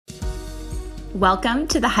Welcome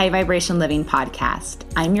to the High Vibration Living Podcast.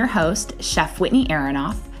 I'm your host, Chef Whitney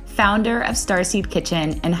Aronoff, founder of Starseed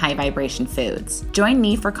Kitchen and High Vibration Foods. Join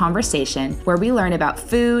me for conversation where we learn about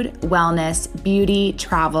food, wellness, beauty,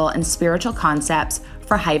 travel, and spiritual concepts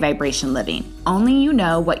for high vibration living. Only you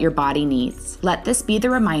know what your body needs. Let this be the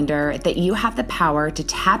reminder that you have the power to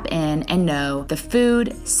tap in and know the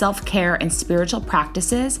food, self-care, and spiritual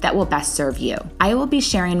practices that will best serve you. I will be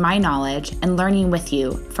sharing my knowledge and learning with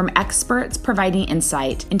you from experts providing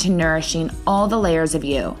insight into nourishing all the layers of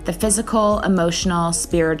you, the physical, emotional,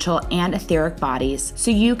 spiritual, and etheric bodies,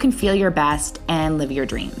 so you can feel your best and live your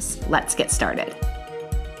dreams. Let's get started.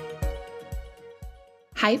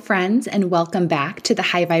 Hi, friends, and welcome back to the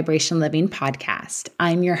High Vibration Living Podcast.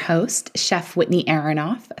 I'm your host, Chef Whitney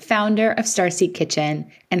Aronoff, founder of Starseed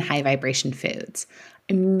Kitchen and High Vibration Foods.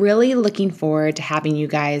 I'm really looking forward to having you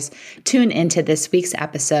guys tune into this week's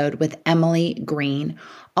episode with Emily Green,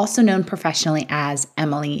 also known professionally as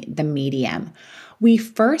Emily the Medium. We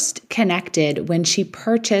first connected when she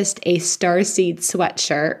purchased a Starseed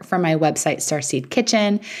sweatshirt from my website, Starseed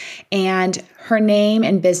Kitchen, and her name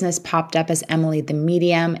and business popped up as Emily the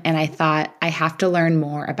Medium, and I thought I have to learn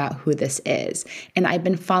more about who this is. And I've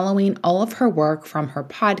been following all of her work from her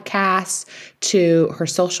podcasts to her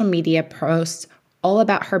social media posts, all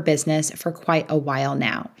about her business for quite a while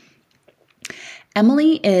now.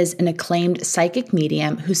 Emily is an acclaimed psychic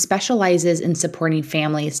medium who specializes in supporting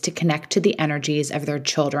families to connect to the energies of their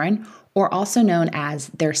children, or also known as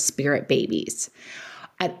their spirit babies,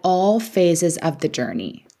 at all phases of the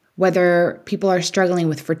journey. Whether people are struggling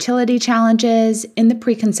with fertility challenges in the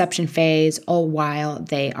preconception phase or while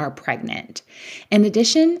they are pregnant. In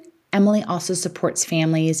addition, Emily also supports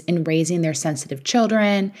families in raising their sensitive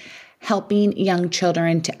children, helping young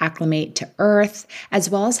children to acclimate to Earth, as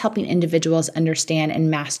well as helping individuals understand and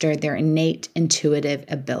master their innate intuitive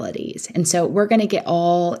abilities. And so we're going to get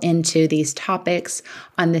all into these topics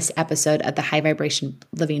on this episode of the High Vibration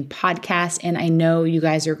Living Podcast, and I know you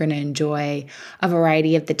guys are going to enjoy a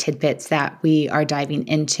variety of the tidbits that we are diving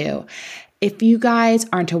into. If you guys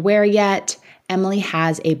aren't aware yet, Emily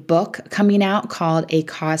has a book coming out called A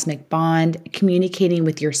Cosmic Bond, Communicating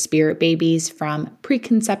with Your Spirit Babies from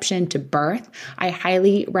Preconception to Birth. I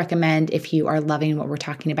highly recommend, if you are loving what we're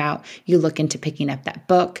talking about, you look into picking up that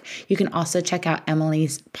book. You can also check out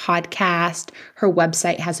Emily's podcast. Her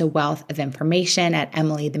website has a wealth of information at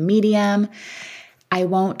Emily the Medium. I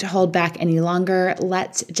won't hold back any longer.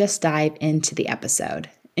 Let's just dive into the episode.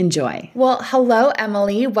 Enjoy. Well, hello,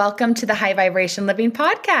 Emily. Welcome to the High Vibration Living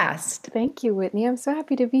Podcast. Thank you, Whitney. I'm so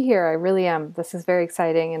happy to be here. I really am. This is very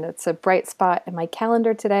exciting, and it's a bright spot in my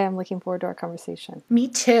calendar today. I'm looking forward to our conversation. Me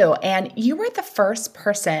too. And you were the first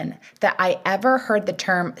person that I ever heard the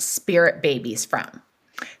term spirit babies from.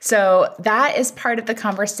 So that is part of the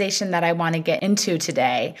conversation that I want to get into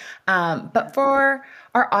today. But for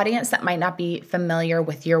our audience that might not be familiar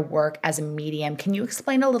with your work as a medium, can you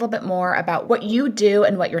explain a little bit more about what you do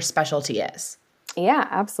and what your specialty is? Yeah,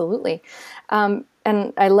 absolutely.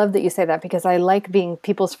 And I love that you say that because I like being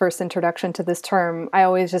people's first introduction to this term. I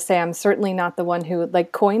always just say I'm certainly not the one who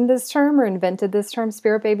coined this term or invented this term,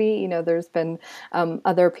 spirit baby. You know, there's been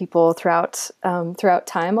other people throughout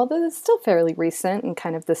time, although it's still fairly recent in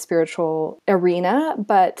kind of the spiritual arena.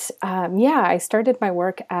 But I started my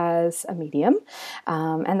work as a medium,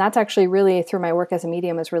 and that's actually really through my work as a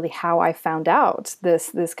medium is really how I found out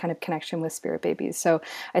this kind of connection with spirit babies. So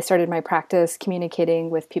I started my practice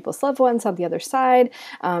communicating with people's loved ones on the other side.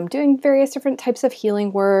 Doing various different types of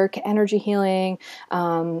healing work, energy healing,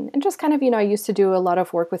 and just kind of, I used to do a lot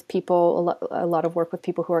of work with people, a lot of work with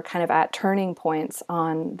people who are kind of at turning points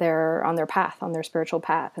on their path, on their spiritual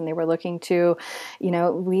path, and they were looking to,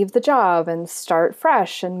 leave the job and start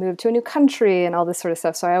fresh and move to a new country and all this sort of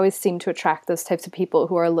stuff. So I always seem to attract those types of people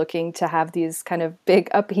who are looking to have these kind of big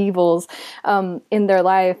upheavals in their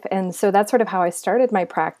life, and so that's sort of how I started my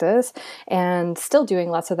practice, and still doing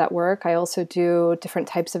lots of that work. I also do different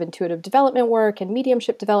types of intuitive development work and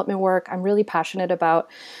mediumship development work. I'm really passionate about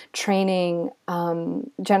training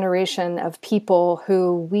generation of people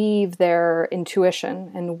who weave their intuition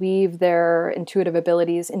and weave their intuitive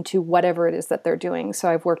abilities into whatever it is that they're doing. So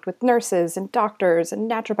I've worked with nurses and doctors and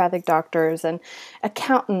naturopathic doctors and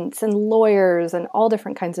accountants and lawyers and all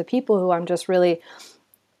different kinds of people who I'm just really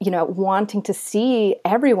wanting to see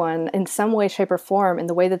everyone in some way, shape, or form in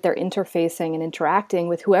the way that they're interfacing and interacting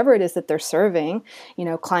with whoever it is that they're serving,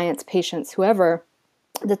 clients, patients, whoever,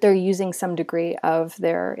 that they're using some degree of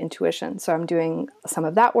their intuition. So I'm doing some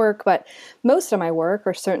of that work, but most of my work,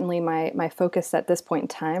 or certainly my focus at this point in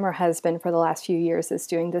time, or has been for the last few years, is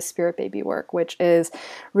doing this spirit baby work, which is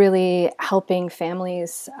really helping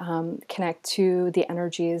families connect to the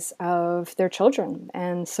energies of their children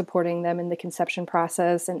and supporting them in the conception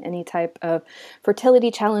process and any type of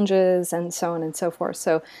fertility challenges and so on and so forth.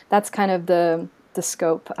 So that's kind of the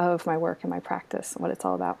scope of my work and my practice, what it's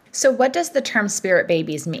all about. So what does the term spirit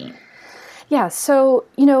babies mean? Yeah, so,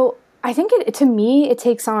 I think to me, it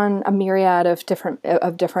takes on a myriad of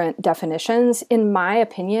different definitions. In my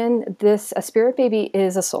opinion, a spirit baby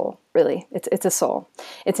is a soul. Really, it's a soul.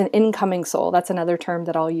 It's an incoming soul. That's another term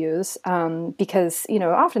that I'll use because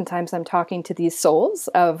oftentimes I'm talking to these souls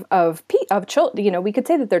of children. We could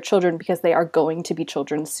say that they're children because they are going to be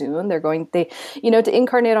children soon. To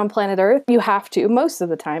incarnate on planet Earth, you have to most of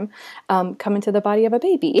the time come into the body of a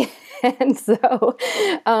baby, and so,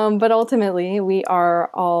 but ultimately we are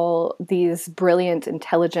all these brilliant,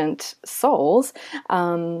 intelligent souls,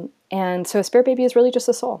 and so a spirit baby is really just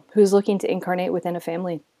a soul who's looking to incarnate within a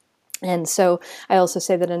family. And so I also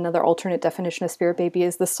say that another alternate definition of spirit baby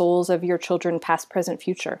is the souls of your children, past, present,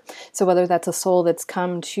 future. So whether that's a soul that's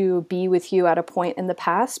come to be with you at a point in the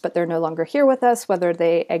past, but they're no longer here with us, whether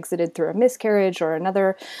they exited through a miscarriage or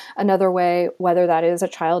another way, whether that is a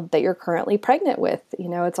child that you're currently pregnant with.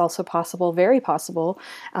 It's also possible, very possible,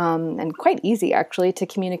 and quite easy actually, to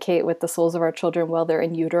communicate with the souls of our children while they're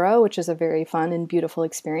in utero, which is a very fun and beautiful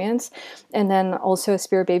experience. And then also a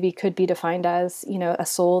spirit baby could be defined as, a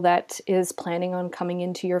soul that is planning on coming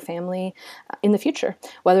into your family in the future,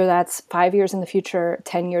 whether that's 5 years in the future,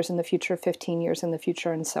 10 years in the future, 15 years in the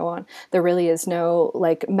future, and so on. There really is no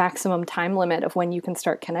maximum time limit of when you can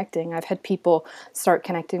start connecting. I've had people start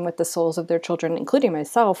connecting with the souls of their children, including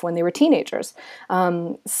myself, when they were teenagers.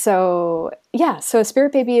 So a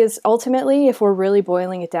spirit baby is ultimately, if we're really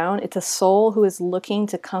boiling it down, it's a soul who is looking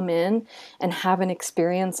to come in and have an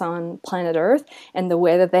experience on planet Earth. And the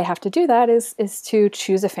way that they have to do that is to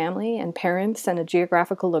choose a family and parents and a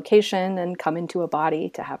geographical location and come into a body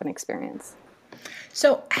to have an experience.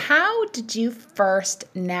 So how did you first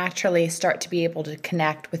naturally start to be able to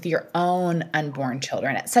connect with your own unborn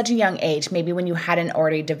children at such a young age, maybe when you hadn't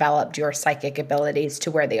already developed your psychic abilities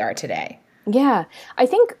to where they are today? Yeah, I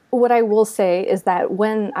think what I will say is that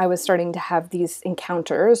when I was starting to have these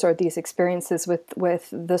encounters or these experiences with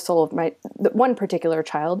the soul of one particular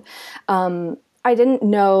child, I didn't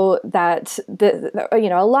know that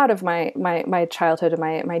a lot of my childhood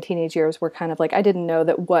and my teenage years were kind of I didn't know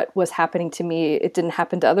that what was happening to me, it didn't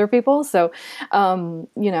happen to other people. So, I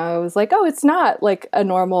was oh, it's not a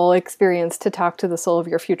normal experience to talk to the soul of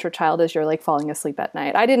your future child as you're falling asleep at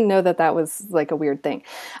night. I didn't know that was a weird thing.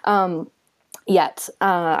 Yet.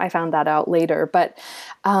 I found that out later, but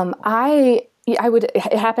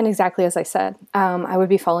it happened exactly as I said. I would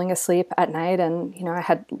be falling asleep at night and, I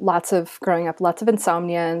had growing up, lots of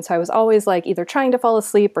insomnia. And so I was always either trying to fall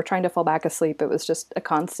asleep or trying to fall back asleep. It was just a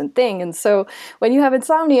constant thing. And so when you have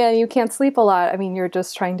insomnia and you can't sleep a lot, you're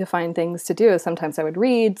just trying to find things to do. Sometimes I would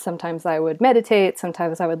read, sometimes I would meditate,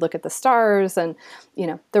 sometimes I would look at the stars, and,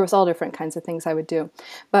 there was all different kinds of things I would do.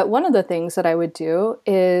 But one of the things that I would do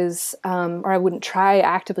is, or I wouldn't try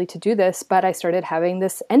actively to do this, but I started having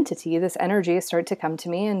this entity, this energy start to come to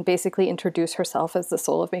me and basically introduce herself as the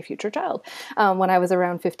soul of my future child when I was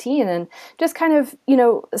around 15. And just kind of,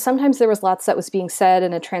 sometimes there was lots that was being said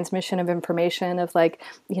in a transmission of information of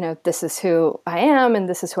this is who I am and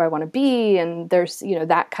this is who I want to be. And there's,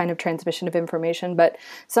 that kind of transmission of information. But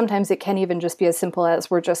sometimes it can even just be as simple as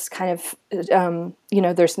we're just kind of,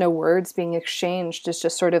 there's no words being exchanged. It's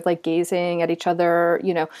just sort of gazing at each other,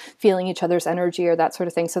 feeling each other's energy or that sort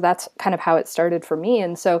of thing. So that's kind of how it started for me.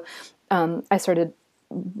 And so I started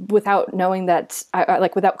without knowing that,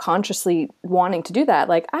 without consciously wanting to do that.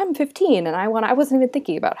 I'm 15 and I wasn't even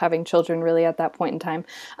thinking about having children really at that point in time.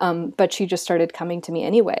 But she just started coming to me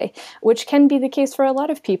anyway, which can be the case for a lot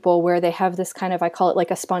of people where they have this kind of, I call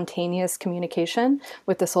it a spontaneous communication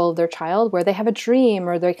with the soul of their child, where they have a dream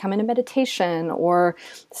or they come in a meditation or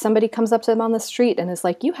somebody comes up to them on the street and is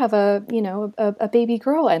you have a baby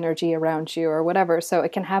girl energy around you or whatever. So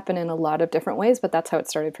it can happen in a lot of different ways, but that's how it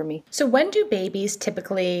started for me. So when do babies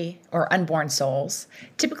or unborn souls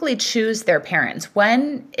typically choose their parents?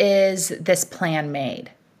 When is this plan made?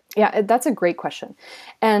 Yeah, that's a great question.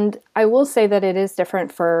 And I will say that it is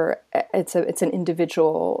different it's an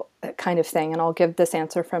individual kind of thing. And I'll give this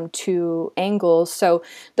answer from two angles. So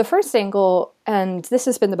the first angle, and this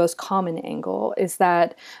has been the most common angle, is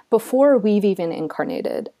that before we've even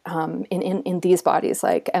incarnated in these bodies,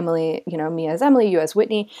 like Emily, me as Emily, you as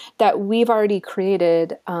Whitney, that we've already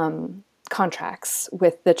created contracts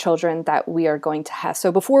with the children that we are going to have.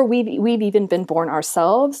 So before we've even been born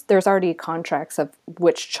ourselves, there's already contracts of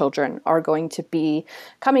which children are going to be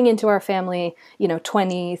coming into our family,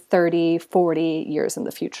 20, 30, 40 years in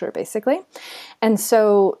the future, basically. And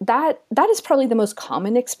so that is probably the most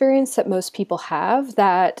common experience that most people have,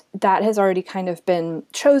 that has already kind of been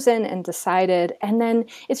chosen and decided. And then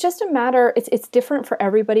it's just a matter, it's different for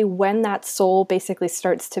everybody when that soul basically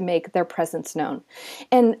starts to make their presence known.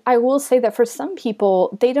 And I will say that for some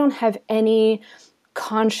people, they don't have any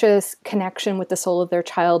conscious connection with the soul of their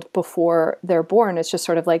child before they're born. It's just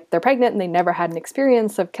sort of like they're pregnant and they never had an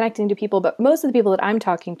experience of connecting to people. But most of the people that I'm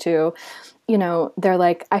talking to, they're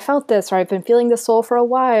like, I felt this, or I've been feeling this soul for a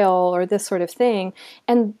while, or this sort of thing.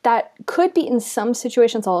 And that could be in some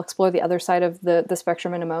situations, I'll explore the other side of the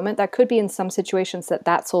spectrum in a moment. That could be in some situations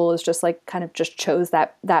that soul is just like kind of just chose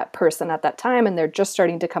that person at that time, and they're just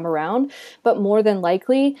starting to come around. But more than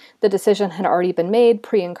likely, the decision had already been made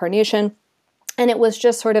pre-incarnation. And it was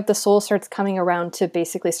just sort of the soul starts coming around to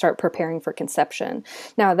basically start preparing for conception.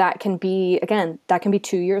 Now that can be, again, that can be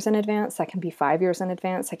 2 years in advance. That can be 5 years in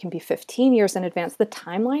advance. That can be 15 years in advance. The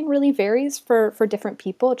timeline really varies for different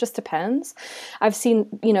people. It just depends. I've seen,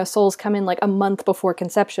 souls come in like a month before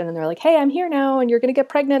conception and they're like, hey, I'm here now and you're going to get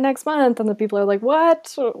pregnant next month. And the people are like,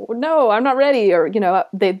 what? No, I'm not ready. Or,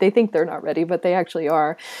 they think they're not ready, but they actually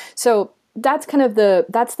are. So that's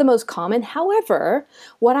that's the most common. However,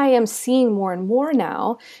 what I am seeing more and more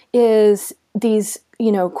now is these,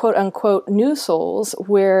 quote unquote new souls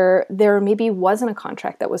where there maybe wasn't a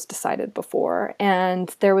contract that was decided before.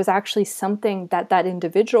 And there was actually something that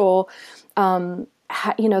individual,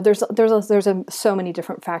 there's so many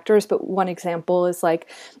different factors, but one example is like,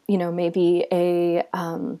 maybe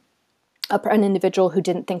an individual who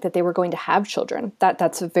didn't think that they were going to have children.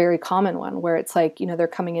 That's a very common one where it's like, they're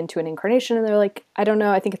coming into an incarnation and they're like, I don't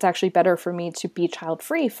know, I think it's actually better for me to be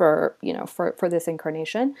child-free for this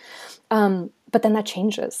incarnation. But then that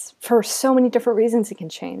changes for so many different reasons. It can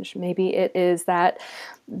change. Maybe it is that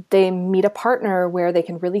they meet a partner where they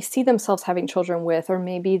can really see themselves having children with, or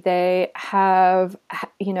maybe they have,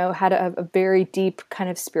 had a very deep kind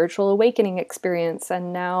of spiritual awakening experience.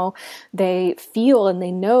 And now they feel and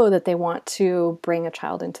they know that they want to bring a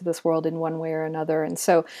child into this world in one way or another. And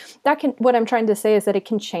so what I'm trying to say is that it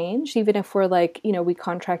can change, even if we're like, we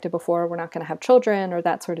contracted before, we're not going to have children or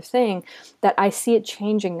that sort of thing, that I see it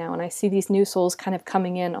changing now. And I see these new souls kind of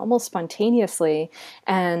coming in almost spontaneously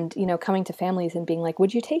and, coming to families and being like,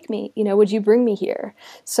 would you take me? Would you bring me here?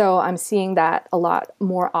 So I'm seeing that a lot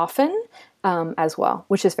more often as well,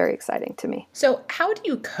 which is very exciting to me. So how do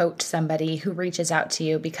you coach somebody who reaches out to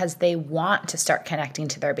you because they want to start connecting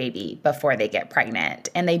to their baby before they get pregnant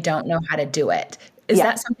and they don't know how to do it? Is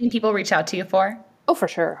that something people reach out to you for? Oh, for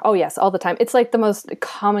sure. Oh, yes, all the time. It's like the most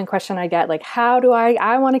common question I get, like, how do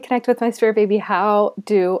I want to connect with my spirit baby? How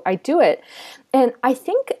do I do it? And I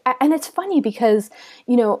think, and it's funny because,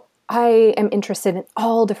 I am interested in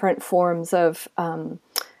all different forms of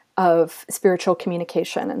spiritual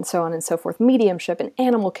communication and so on and so forth, mediumship and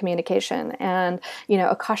animal communication and,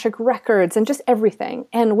 Akashic records and just everything.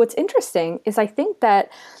 And what's interesting is I think that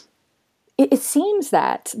it seems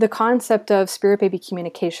that the concept of spirit baby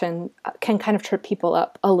communication can kind of trip people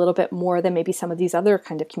up a little bit more than maybe some of these other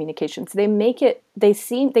kind of communications. They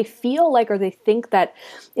feel like, or they think that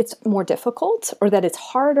it's more difficult or that it's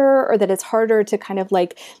harder to kind of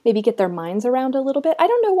like maybe get their minds around a little bit. I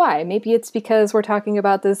don't know why. Maybe it's because we're talking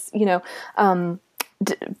about this,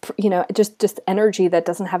 just energy that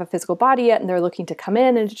doesn't have a physical body yet, and they're looking to come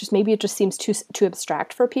in, and maybe it just seems too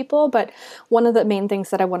abstract for people. But one of the main things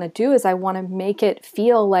that I want to do is I want to make it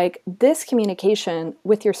feel like this communication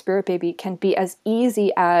with your spirit baby can be as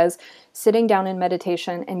easy as sitting down in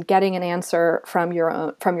meditation and getting an answer from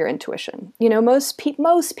your intuition. Most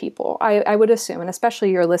people, I would assume, and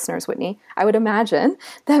especially your listeners, Whitney, I would imagine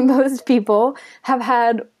that most people have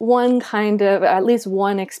had one kind of, at least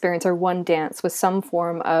one experience or one dance with some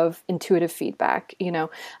form of intuitive feedback,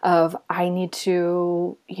 of I need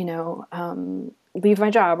to, leave my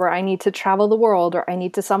job, or I need to travel the world, or I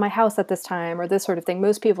need to sell my house at this time, or this sort of thing.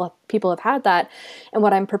 Most people have had that. And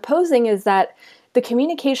what I'm proposing is that the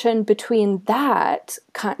communication between that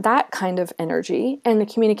kind of energy and the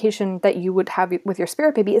communication that you would have with your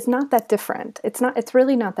spirit baby is not that different. It's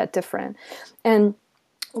really not that different. And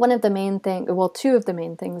one of the main thing, well, two of the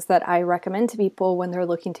main things that I recommend to people when they're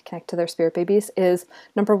looking to connect to their spirit babies is,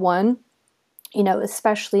 number one,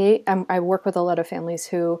 especially I work with a lot of families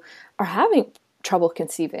who are having trouble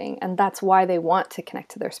conceiving, and that's why they want to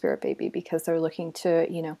connect to their spirit baby, because they're looking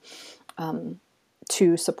to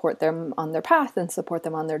support them on their path and support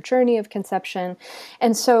them on their journey of conception.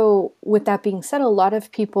 And so with that being said, a lot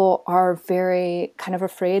of people are very kind of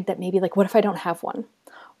afraid that maybe like, what if I don't have one?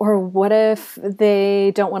 Or what if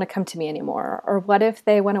they don't want to come to me anymore? Or what if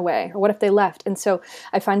they went away? Or what if they left? And so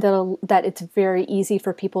I find that it's very easy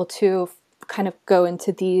for people to kind of go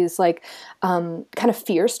into these like kind of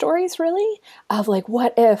fear stories, really, of like,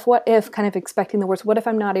 what if, kind of expecting the worst. What if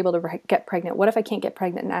I'm not able to get pregnant? What if I can't get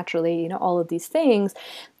pregnant naturally? All of these things.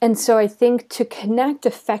 And so I think to connect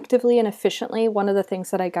effectively and efficiently, one of the things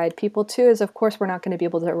that I guide people to is, of course, we're not going to be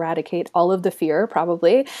able to eradicate all of the fear,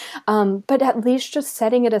 probably, but at least just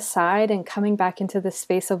setting it aside and coming back into this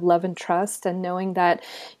space of love and trust, and knowing that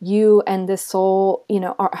you and this soul,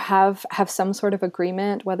 have some sort of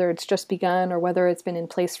agreement, whether it's just begun or whether it's been in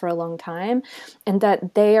place for a long time, and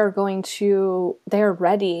that they are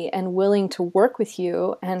ready and willing to work with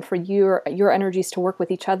you, and for your energies to work with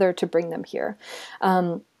each other to bring them here.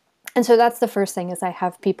 And so that's the first thing, is I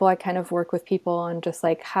kind of work with people on just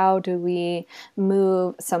like, how do we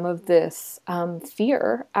move some of this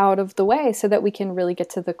fear out of the way so that we can really get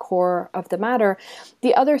to the core of the matter.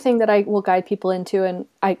 The other thing that I will guide people into, and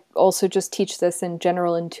I also just teach this in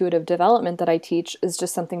general intuitive development that I teach, is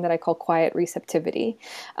just something that I call quiet receptivity.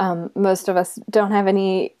 Most of us don't have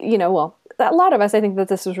any, a lot of us, I think that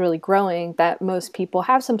this is really growing, that most people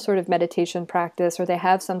have some sort of meditation practice, or they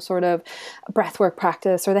have some sort of breathwork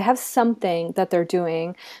practice, or they have something that they're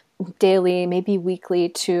doing daily, maybe weekly,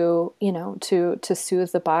 to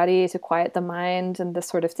soothe the body, to quiet the mind, and this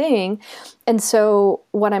sort of thing. And so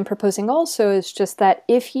what I'm proposing also is just that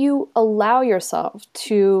if you allow yourself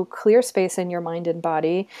to clear space in your mind and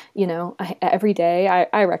body, every day,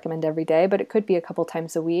 I recommend every day, but it could be a couple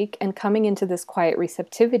times a week, and coming into this quiet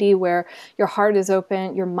receptivity where your heart is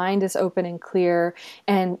open, your mind is open and clear,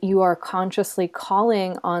 and you are consciously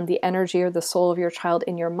calling on the energy or the soul of your child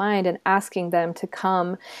in your mind and asking them to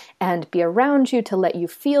come and be around you, to let you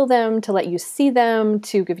feel them, to let you see them,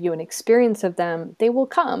 to give you an experience of them, they will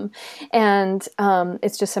come. And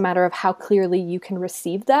it's just a matter of how clearly you can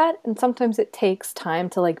receive that. And sometimes it takes time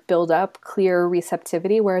to like build up clear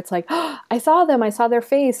receptivity, where it's like, oh, I saw them, I saw their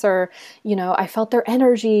face, or, I felt their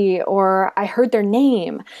energy, or I heard their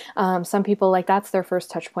name. Some people, like, that's their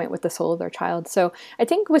first touch point with the soul of their child. So I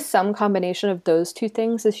think with some combination of those two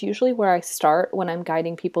things is usually where I start when I'm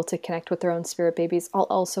guiding people to connect with their own spirit babies. I'll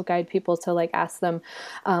also guide people to like ask them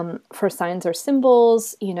for signs or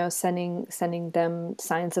symbols, sending them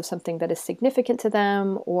signs of something that is significant to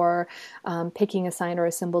them, or picking a sign or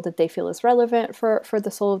a symbol that they feel is relevant for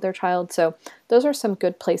the soul of their child. So those are some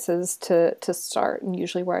good places to start, and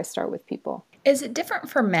usually where I start with people. Is it different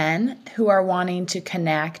for men who are wanting to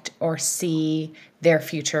connect or see their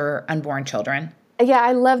future unborn children? Yeah,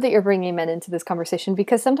 I love that you're bringing men into this conversation,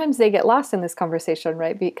 because sometimes they get lost in this conversation,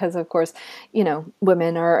 right? Because of course,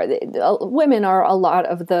 women are a lot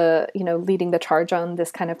of the, leading the charge on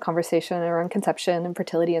this kind of conversation around conception and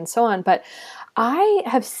fertility and so on. But I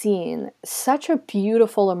have seen such a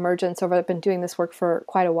beautiful emergence over, I've been doing this work for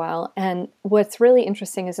quite a while. And what's really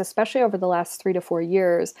interesting is, especially over the last 3 to 4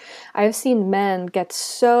 years, I've seen men get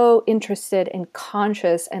so interested and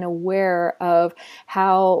conscious and aware of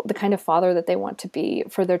how the kind of father that they want to be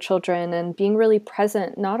for their children, and being really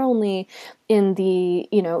present, not only in the,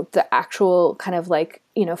 the actual kind of like,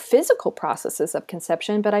 physical processes of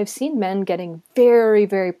conception, but I've seen men getting very,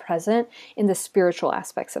 very present in the spiritual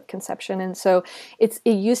aspects of conception. And so it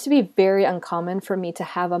used to be very uncommon for me to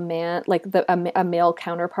have a man, like a male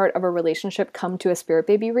counterpart of a relationship, come to a spirit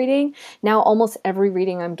baby reading. Now, almost every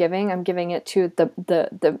reading I'm giving it to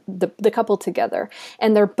the couple together,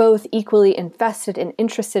 and they're both equally invested and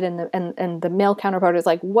interested in and the male counterpart is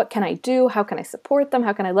like, what can I do? How can I support them?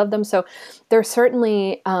 How can I love them? So they're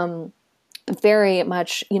certainly very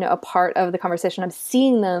much, a part of the conversation. I'm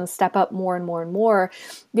seeing them step up more and more and more.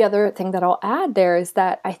 The other thing that I'll add there is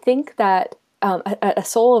that I think that a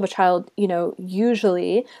soul of a child,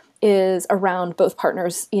 usually is around both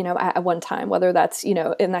partners, at one time, whether that's,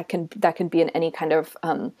 and that can be in any kind of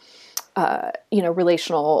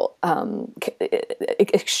relational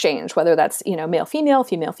exchange, whether that's, male, female,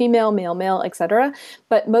 female, female, male, male, etc.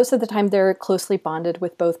 But most of the time they're closely bonded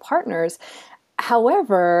with both partners.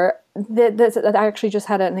 However, I actually just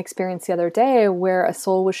had an experience the other day where a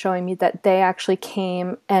soul was showing me that they actually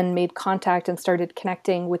came and made contact and started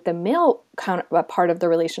connecting with the male part of the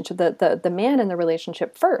relationship, the man in the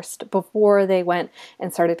relationship first, before they went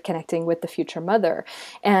and started connecting with the future mother.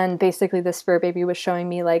 And basically the spirit baby was showing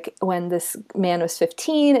me like when this man was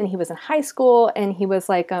 15 and he was in high school, and he was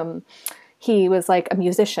like a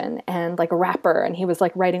musician and like a rapper, and he was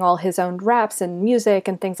like writing all his own raps and music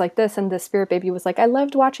and things like this. And the spirit baby was like, I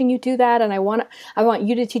loved watching you do that, and I want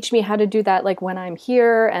you to teach me how to do that, like when I'm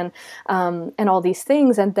here, and all these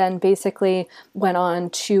things. And then basically went on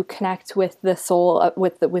to connect with the soul,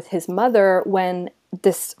 with his mother, when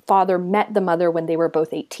this father met the mother when they were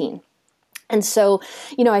both 18. And so,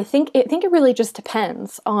 I think it really just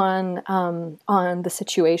depends on the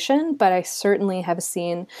situation. But I certainly have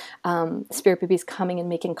seen spirit babies coming and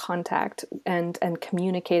making contact and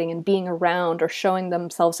communicating and being around, or showing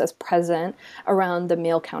themselves as present around the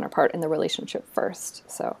male counterpart in the relationship first.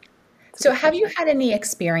 So have you had any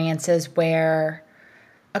experiences where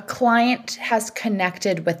a client has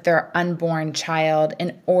connected with their unborn child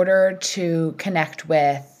in order to connect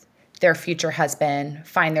with their future husband,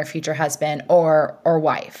 find their future husband or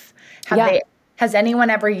wife? Has anyone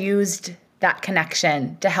ever used that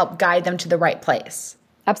connection to help guide them to the right place?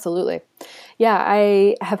 Absolutely. Yeah,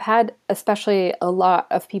 I have had especially a lot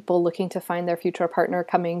of people looking to find their future partner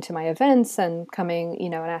coming to my events and coming,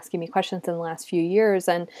 and asking me questions in the last few years.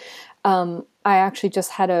 And I actually just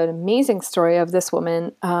had an amazing story of this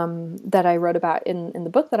woman that I wrote about in the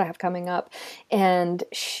book that I have coming up. And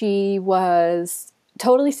she was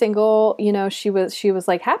totally single. She was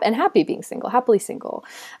like happy being single, happily single,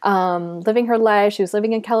 living her life. She was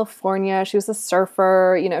living in California. She was a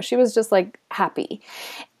surfer. She was just like happy.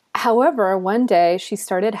 However, one day she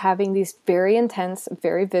started having these very intense,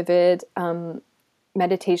 very vivid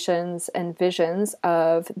meditations and visions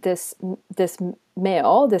of this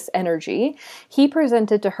male, this energy. He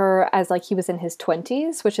presented to her as like he was in his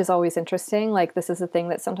 20s, which is always interesting. Like, this is a thing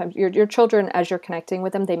that sometimes your children, as you're connecting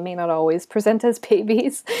with them, they may not always present as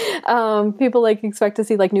babies. People like expect to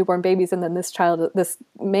see like newborn babies, and then this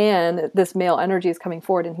male energy is coming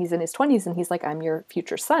forward, and he's in his 20s, and he's like, I'm your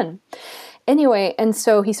future son. Anyway, and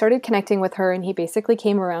so he started connecting with her, and he basically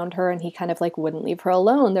came around her, and he kind of like wouldn't leave her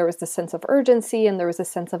alone. There was this sense of urgency, and there was a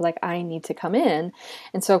sense of like, I need to come in.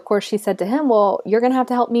 And so of course she said to him, well, you're going to have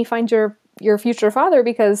to help me find your future father,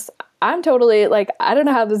 because I'm totally like, I don't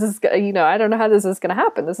know how this is, I don't know how this is going to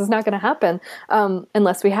happen. This is not going to happen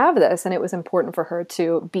unless we have this. And it was important for her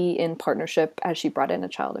to be in partnership as she brought in a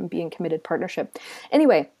child, and be in committed partnership.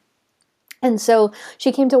 Anyway, and so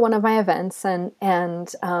she came to one of my events, and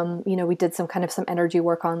we did some energy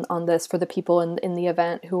work on this for the people in the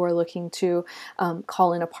event who are looking to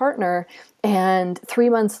call in a partner. And 3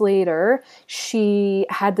 months later, she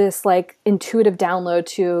had this like intuitive download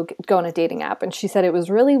to go on a dating app. And she said it was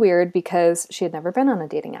really weird because she had never been on a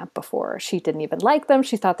dating app before. She didn't even like them.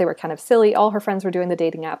 She thought they were kind of silly. All her friends were doing the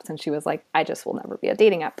dating apps, and she was like, I just will never be a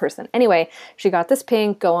dating app person. Anyway, she got this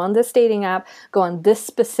ping, go on this dating app, go on this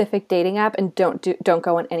specific dating app, and don't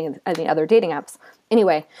go on any other dating apps.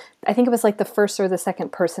 Anyway, I think it was like the first or the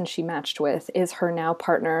second person she matched with is her now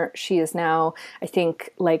partner. She is now, I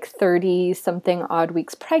think, like 30 something odd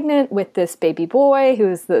weeks pregnant with this baby boy who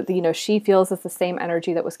is she feels is the same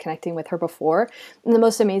energy that was connecting with her before. And the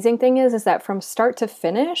most amazing thing is that from start to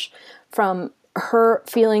finish, from her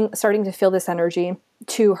starting to feel this energy,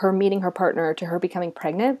 to her meeting her partner, to her becoming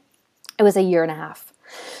pregnant, it was a year and a half.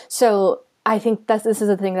 So I think this is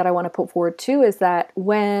the thing that I want to put forward too, is that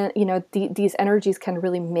when, these energies can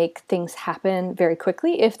really make things happen very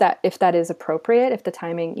quickly if that is appropriate, if the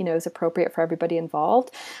timing, is appropriate for everybody involved.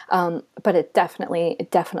 But it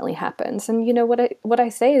definitely happens. And what I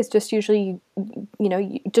say is just usually,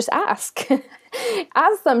 you just ask.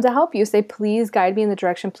 Ask them to help you. Say, please guide me in the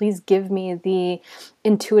direction. Please give me the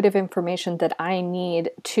intuitive information that I need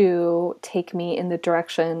to take me in the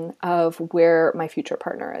direction of where my future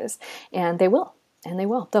partner is. And they will.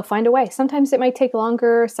 They'll find a way. Sometimes it might take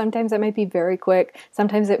longer. Sometimes it might be very quick.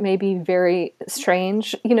 Sometimes it may be very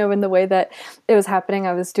strange, in the way that it was happening.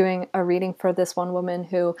 I was doing a reading for this one woman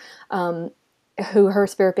who her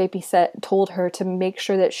spirit baby told her to make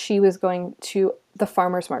sure that she was going to the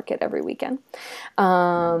farmer's market every weekend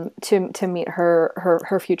to meet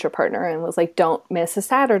her future partner, and was like, don't miss a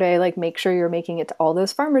Saturday, like make sure you're making it to all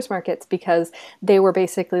those farmer's markets, because they were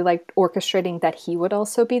basically like orchestrating that he would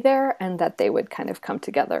also be there and that they would kind of come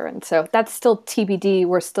together. And so that's still TBD.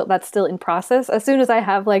 That's still in process. As soon as I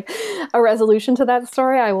have like a resolution to that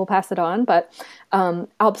story, I will pass it on. But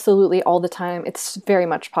absolutely all the time, it's very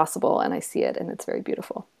much possible, and I see it, and it's very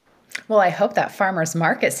beautiful. Well, I hope that farmer's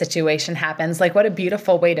market situation happens. Like, what a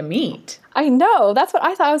beautiful way to meet. I know. That's what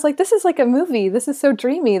I thought. I was like, this is like a movie. This is so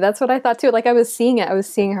dreamy. That's what I thought too. Like I was seeing it. I was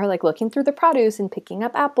seeing her like looking through the produce and picking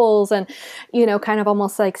up apples and, kind of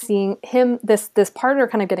almost like seeing him, this partner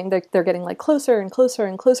kind of they're getting like closer and closer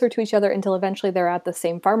and closer to each other until eventually they're at the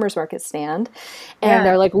same farmer's market stand and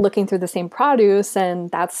they're like looking through the same produce. And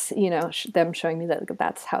that's, them showing me that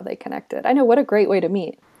that's how they connected. I know, what a great way to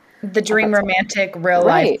meet. The dream romantic real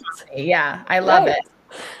life comedy. Yeah, I love it.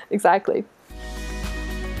 Exactly.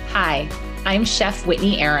 Hi, I'm Chef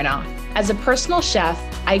Whitney Aronoff. As a personal chef,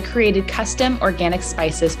 I created custom organic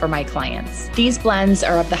spices for my clients. These blends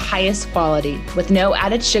are of the highest quality with no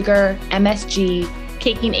added sugar, MSG,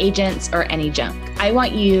 caking agents, or any junk. I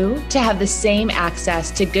want you to have the same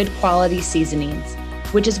access to good quality seasonings,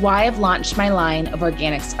 which is why I've launched my line of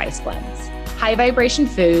organic spice blends. High Vibration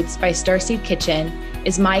Foods by Starseed Kitchen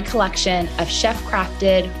is my collection of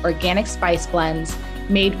chef-crafted organic spice blends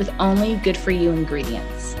made with only good-for-you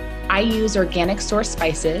ingredients. I use organic source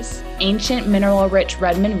spices, ancient mineral-rich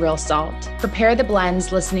Redmond real salt, prepare the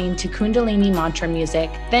blends listening to Kundalini mantra music,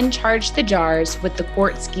 then charge the jars with the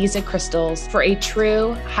quartz Giza crystals for a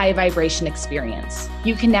true high-vibration experience.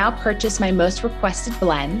 You can now purchase my most requested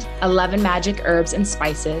blend, 11 Magic Herbs and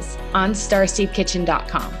Spices, on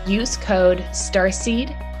starseedkitchen.com. Use code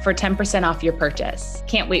STARSEED for 10% off your purchase.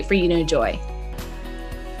 Can't wait for you to enjoy.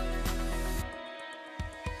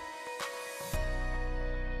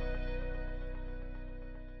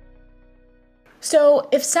 So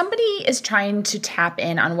if somebody is trying to tap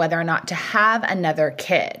in on whether or not to have another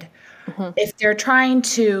kid, if they're trying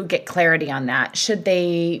to get clarity on that, should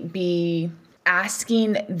they be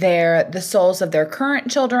asking the souls of their current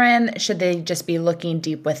children? Should they just be looking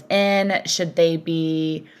deep within? Should they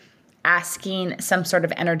be asking some sort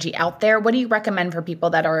of energy out there? What do you recommend for people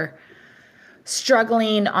that are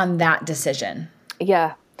struggling on that decision?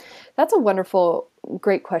 Yeah, that's a wonderful,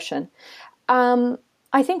 great question.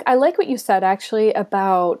 I think I like what you said actually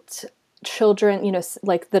about children,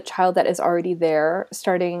 like the child that is already there,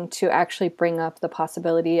 starting to actually bring up the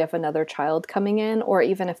possibility of another child coming in, or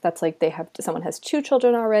even if that's like someone has two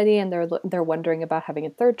children already and they're wondering about having a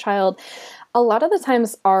third child. A lot of the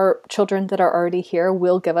times our children that are already here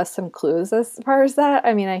will give us some clues as far as that.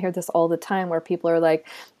 I mean, I hear this all the time where people are like,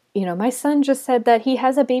 my son just said that he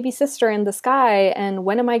has a baby sister in the sky, and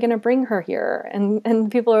when am I going to bring her here?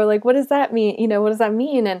 And people are like, what does that mean? What does that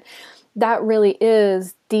mean? And that really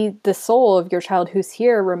is the soul of your child who's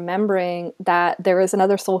here, remembering that there is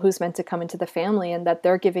another soul who's meant to come into the family, and that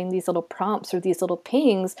they're giving these little prompts or these little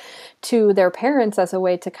pings to their parents as a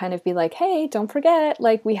way to kind of be like, hey, don't forget,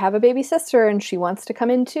 like, we have a baby sister and she wants to come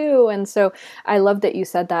in too. And so I love that you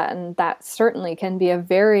said that, and that certainly can be a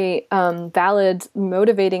very valid,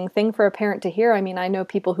 motivating thing for a parent to hear. I mean, I know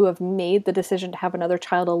people who have made the decision to have another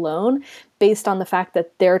child alone based on the fact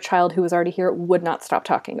that their child who was already here would not stop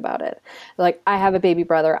talking about it. Like, I have a baby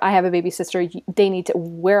brother, I have a baby sister, they need to,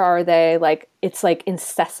 where are they? Like, it's like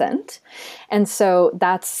incessant. And so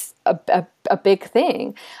that's a big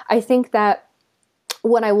thing. I think that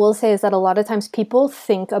what I will say is that a lot of times people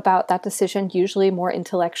think about that decision usually more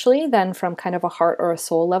intellectually than from kind of a heart or a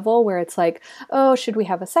soul level, where it's like, oh, should we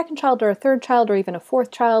have a second child or a third child or even a fourth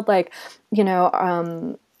child? Like,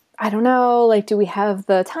 I don't know, like, do we have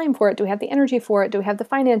the time for it? Do we have the energy for it? Do we have the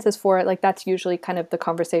finances for it? Like, that's usually kind of the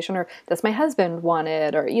conversation, or does my husband want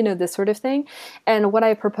it? Or, this sort of thing. And what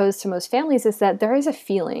I propose to most families is that there is a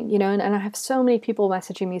feeling, and I have so many people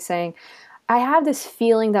messaging me saying, I have this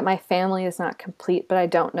feeling that my family is not complete, but I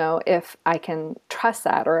don't know if I can trust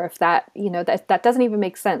that, or if that, that doesn't even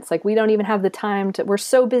make sense. Like, we don't even have the time we're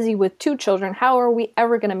so busy with 2 children. How are we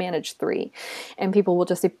ever going to manage 3? And people will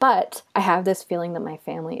just say, but I have this feeling that my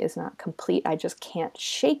family is not complete. I just can't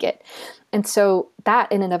shake it. And so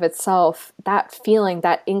that in and of itself, that feeling,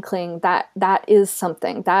 that inkling, that is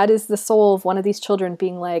something. That is the soul of one of these children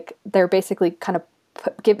being like, they're basically kind of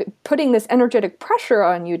putting this energetic pressure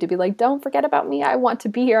on you to be like, don't forget about me. I want to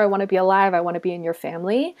be here. I want to be alive. I want to be in your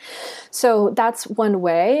family. So that's one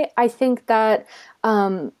way. I think that,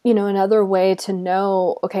 another way to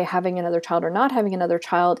know, okay, having another child or not having another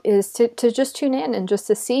child is to just tune in and just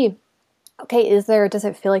to see, okay, does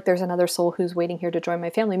it feel like there's another soul who's waiting here to join my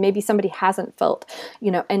family? Maybe somebody hasn't felt,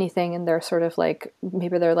 anything, and they're sort of like,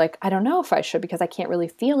 maybe they're like, I don't know if I should, because I can't really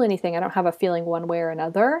feel anything. I don't have a feeling one way or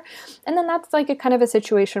another. And then that's like a kind of a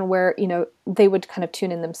situation where, they would kind of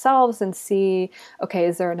tune in themselves and see, okay,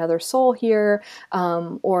 is there another soul here?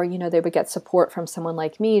 Or, they would get support from someone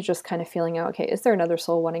like me, just kind of feeling out, okay, is there another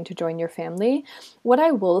soul wanting to join your family? What I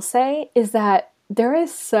will say is that there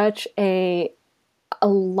is such a a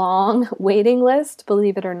long waiting list,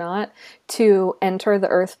 believe it or not, to enter the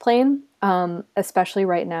earth plane, especially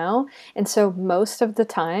right now. And so most of the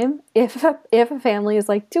time, if a family is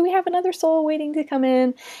like, do we have another soul waiting to come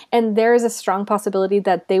in? And there's a strong possibility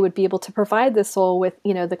that they would be able to provide the soul with,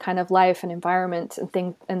 the kind of life and environment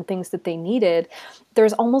and things that they needed.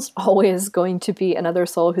 There's almost always going to be another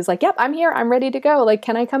soul who's like, yep, I'm here. I'm ready to go. Like,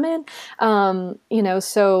 can I come in?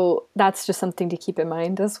 So that's just something to keep in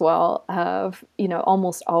mind as well of,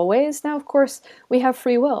 almost always. Now, of course, we have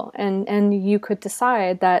free will, and you could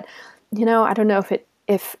decide that, I don't know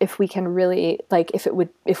if we can really, like,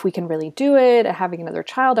 if we can really do it, having another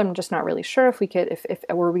child. I'm just not really sure if we could,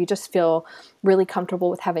 or we just feel really comfortable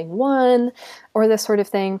with having one, or this sort of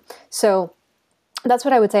thing. So that's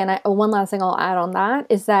what I would say. And one last thing I'll add on that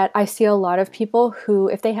is that I see a lot of people who,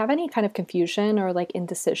 if they have any kind of confusion or like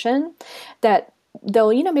indecision, that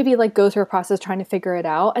they'll, maybe like go through a process trying to figure it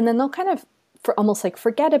out. And then they'll kind of almost like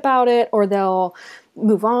forget about it, or they'll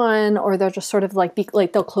move on, or they'll just sort of like be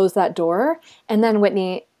like, they'll close that door. And then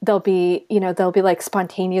Whitney, they'll be like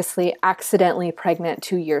spontaneously, accidentally pregnant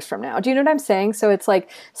 2 years from now. Do you know what I'm saying? So it's like,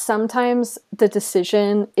 sometimes the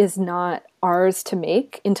decision is not ours to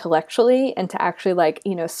make intellectually and to actually like,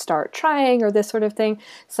 start trying or this sort of thing.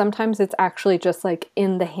 Sometimes it's actually just like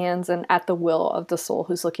in the hands and at the will of the soul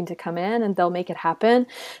who's looking to come in, and they'll make it happen.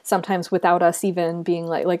 Sometimes without us even being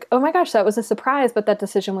like, oh my gosh, that was a surprise, but that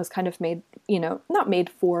decision was kind of made, not made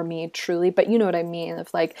for me truly, but you know what I mean?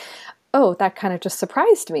 Of like, oh, that kind of just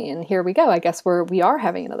surprised me. And here we go. I guess we are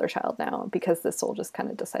having another child now because the soul just kind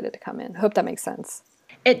of decided to come in. Hope that makes sense.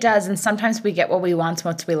 It does. And sometimes we get what we want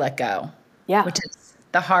once we let go. Yeah. Which is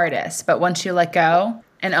the hardest. But once you let go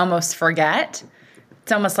and almost forget,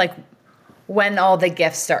 it's almost like when all the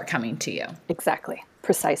gifts start coming to you. Exactly.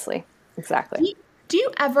 Precisely. Exactly. Do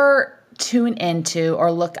you ever tune into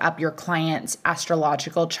or look up your clients'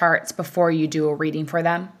 astrological charts before you do a reading for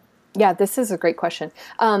them? Yeah, this is a great question.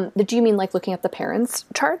 Do you mean like looking at the parents'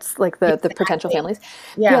 charts, like the potential families?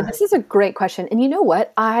 Yeah, this is a great question. And you know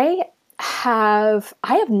what? I have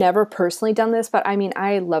never personally done this, but I mean,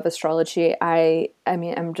 I love astrology. I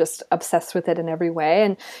mean, I'm just obsessed with it in every way.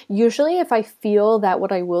 And usually if I feel that,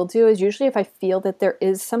 what I will do is usually if I feel that there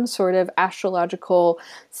is some sort of astrological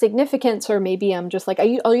significance, or maybe I'm just like,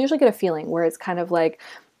 I'll usually get a feeling where it's kind of like,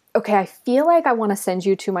 okay, I feel like I want to send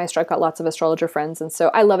you to I've got lots of astrologer friends. And so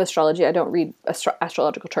I love astrology. I don't read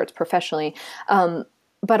astrological charts professionally.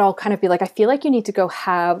 But I'll kind of be like, I feel like you need to go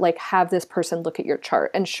have this person look at your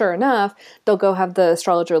chart. And sure enough, they'll go have the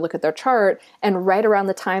astrologer look at their chart. And right around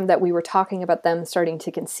the time that we were talking about them starting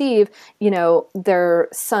to conceive, their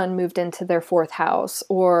son moved into their fourth house,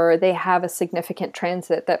 or they have a significant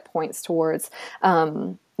transit that points towards,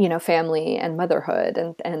 family and motherhood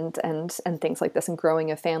and things like this, and growing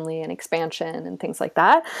a family and expansion and things like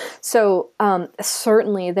that. So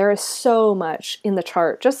certainly there is so much in the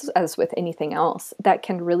chart, just as with anything else, that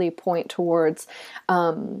can really point towards,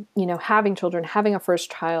 having children, having a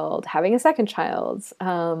first child, having a second child,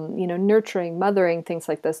 nurturing, mothering, things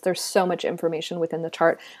like this. There's so much information within the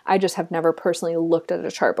chart. I just have never personally looked at a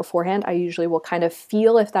chart beforehand. I usually will kind of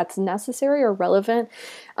feel if that's necessary or relevant.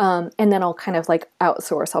 And then I'll kind of like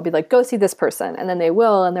outsource. I'll be like, go see this person. And then they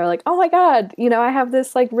will. And they're like, oh my God, I have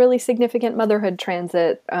this like really significant motherhood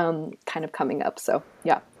transit kind of coming up. So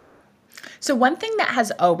yeah. So one thing that has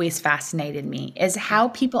always fascinated me is how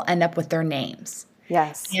people end up with their names.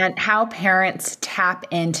 Yes. And how parents tap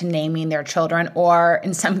into naming their children, or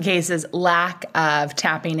in some cases, lack of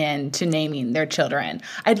tapping into naming their children.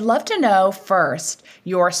 I'd love to know first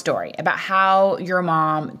your story about how your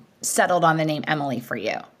mom settled on the name Emily for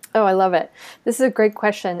you. Oh, I love it. This is a great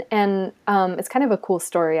question. And it's kind of a cool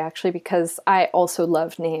story, actually, because I also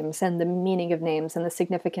love names and the meaning of names and the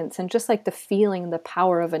significance and just like the feeling, the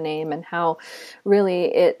power of a name, and how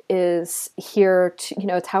really it is here to,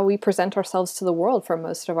 it's how we present ourselves to the world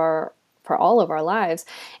for all of our lives.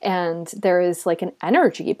 And there is like an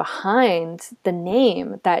energy behind the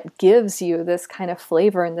name that gives you this kind of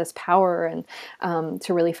flavor and this power and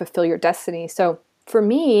to really fulfill your destiny. So for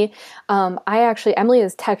me, Emily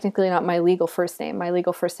is technically not my legal first name. My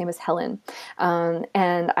legal first name is Helen.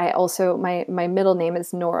 And I also, my middle name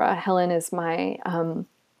is Nora. Helen is my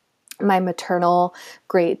maternal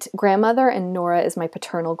great grandmother, and Nora is my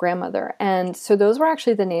paternal grandmother. And so those were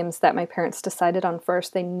actually the names that my parents decided on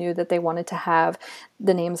first. They knew that they wanted to have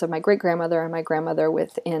the names of my great grandmother and my grandmother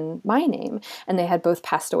within my name. And they had both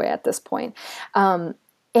passed away at this point.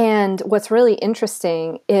 And what's really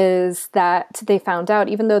interesting is that they found out,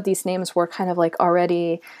 even though these names were kind of like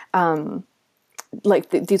already like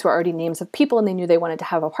these were already names of people and they knew they wanted to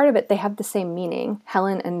have a part of it, they have the same meaning.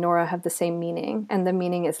 Helen and Nora have the same meaning, and the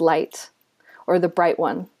meaning is light, or the bright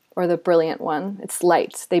one, or the brilliant one. It's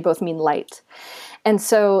light. They both mean light. And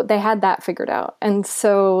so they had that figured out. And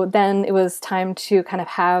so then it was time to kind of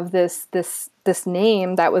have this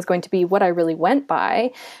name that was going to be what I really went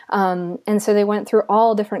by. And so they went through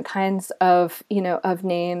all different kinds of, of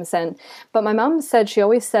names. But my mom said, she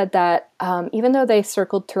always said that even though they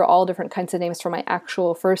circled through all different kinds of names for my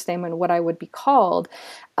actual first name and what I would be called,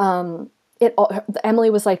 Emily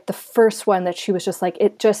was like the first one that she was just like,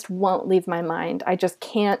 it just won't leave my mind. I just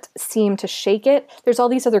can't seem to shake it. There's all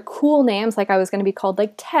these other cool names. Like I was going to be called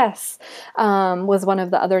like Tess, was one of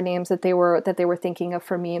the other names that they were thinking of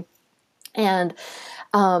for me. And,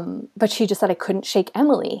 but she just said I couldn't shake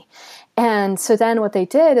Emily. And so then what they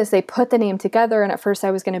did is they put the name together, and at first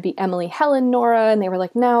I was going to be Emily Helen Nora, and they were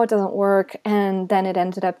like, no, it doesn't work. And then it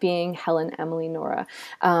ended up being Helen Emily Nora.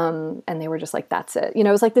 And they were just like, that's it. It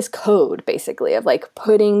was like this code basically of like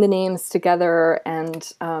putting the names together,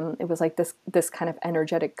 and it was like this kind of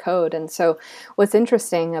energetic code. And so what's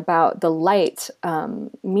interesting about the light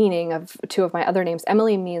meaning of two of my other names,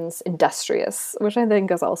 Emily means industrious, which I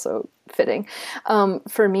think is also fitting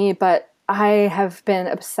for me, but I have been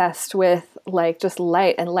obsessed with like just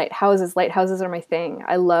light and lighthouses. Lighthouses are my thing.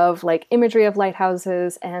 I love like imagery of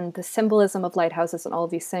lighthouses and the symbolism of lighthouses and all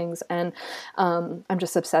of these things. And I'm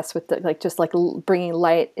just obsessed with bringing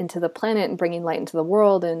light into the planet and bringing light into the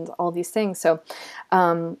world and all these things. So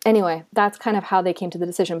anyway, that's kind of how they came to the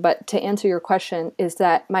decision. But to answer your question is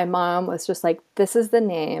that my mom was just like, this is the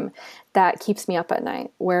name that keeps me up at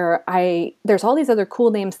night, where there's all these other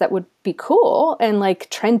cool names that would be cool and like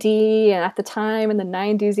trendy and at the time in the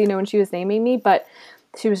 90s, when she was naming me, but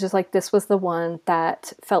she was just like, this was the one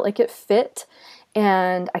that felt like it fit,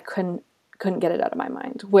 and I couldn't get it out of my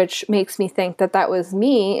mind, which makes me think that was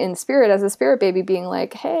me in spirit as a spirit baby being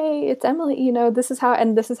like, hey, it's Emily, this is how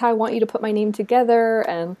I want you to put my name together,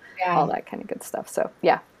 and all that kind of good stuff. So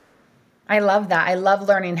yeah. I love that. I love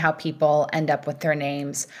learning how people end up with their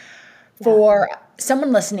names. For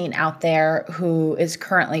someone listening out there who is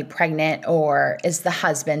currently pregnant or is the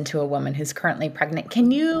husband to a woman who's currently pregnant,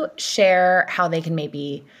 can you share how they can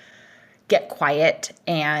maybe get quiet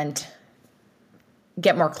and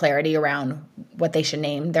get more clarity around what they should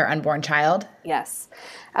name their unborn child? Yes,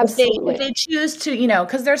 absolutely. If they choose to,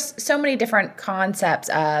 because there's so many different concepts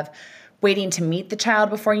of waiting to meet the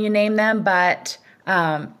child before you name them, but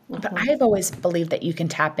I've always believed that you can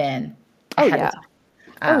tap in ahead of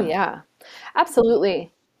time.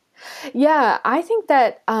 Absolutely. Yeah, I think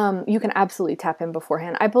that you can absolutely tap in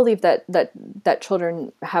beforehand. I believe that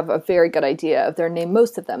children have a very good idea of their name,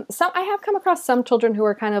 most of them. I have come across some children who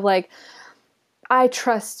are kind of like, I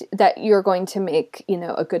trust that you're going to make,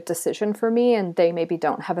 a good decision for me, and they maybe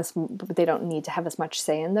don't need to have as much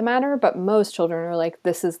say in the matter, but most children are like,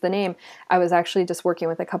 this is the name. I was actually just working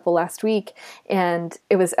with a couple last week, and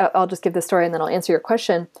I'll just give the story and then I'll answer your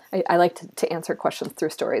question. I like to answer questions through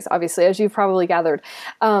stories, obviously, as you've probably gathered.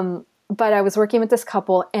 But I was working with this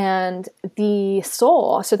couple, and the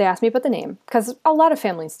soul, so they asked me about the name, because a lot of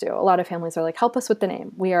families do. A lot of families are like, help us with the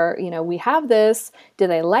name. We have this. Do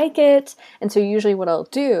they like it? And so usually what I'll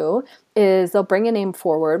do is they'll bring a name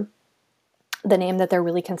forward, the name that they're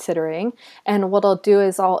really considering. And what I'll do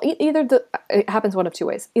is it happens one of two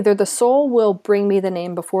ways. Either the soul will bring me the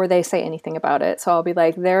name before they say anything about it. So I'll be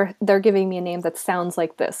like, they're giving me a name that sounds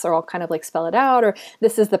like this, or I'll kind of like spell it out, or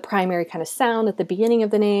this is the primary kind of sound at the beginning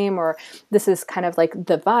of the name, or this is kind of like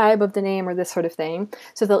the vibe of the name, or this sort of thing.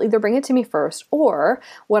 So they'll either bring it to me first, or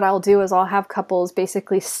what I'll do is I'll have couples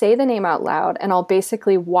basically say the name out loud, and I'll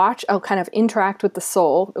basically I'll kind of interact with the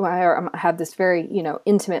soul. I have this very,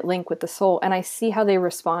 intimate link with the soul, and I see how they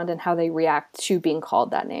respond and how they react to being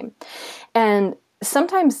called that name. And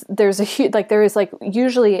sometimes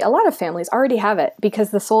usually a lot of families already have it,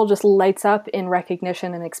 because the soul just lights up in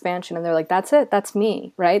recognition and expansion, and they're like, that's it, that's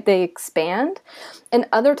me, right? They expand. And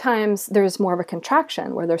other times there's more of a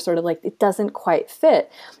contraction where they're sort of like, it doesn't quite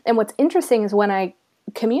fit. And what's interesting is when I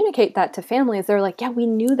communicate that to families, they're like, yeah, we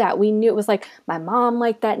knew that. We knew it was like, my mom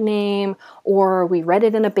liked that name, or we read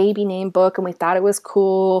it in a baby name book and we thought it was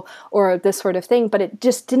cool, or this sort of thing, but it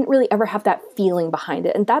just didn't really ever have that feeling behind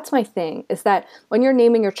it. And that's my thing, is that when you're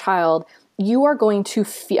naming your child, you are going to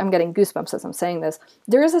feel, I'm getting goosebumps as I'm saying this,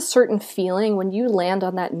 there is a certain feeling when you land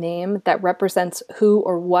on that name that represents who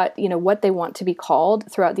or what, what they want to be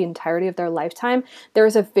called throughout the entirety of their lifetime. There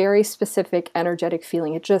is a very specific energetic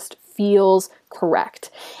feeling. It just feels correct.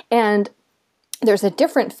 And there's a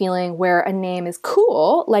different feeling where a name is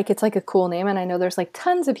cool, like it's like a cool name. And I know there's like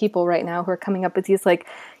tons of people right now who are coming up with these like,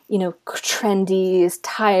 trendy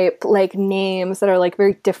type like names that are like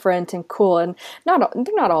very different and cool, and they're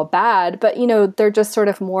not all bad, but they're just sort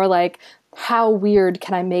of more like, how weird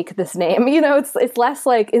can I make this name? It's less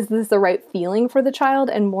like, is this the right feeling for the child,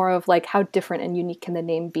 and more of like, how different and unique can the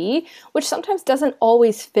name be, which sometimes doesn't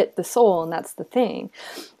always fit the soul, and that's the thing.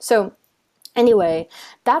 So anyway,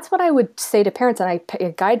 that's what I would say to parents, and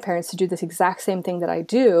I guide parents to do this exact same thing that I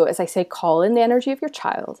do, is I say, call in the energy of your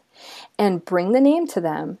child and bring the name to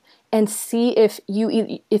them, and see if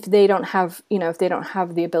they don't have, if they don't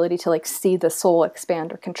have the ability to like see the soul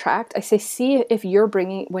expand or contract. I say, see if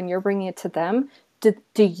when you're bringing it to them,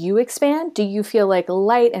 do you expand? Do you feel like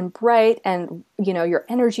light and bright, and your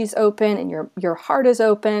energy's open and your heart is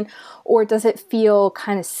open, or does it feel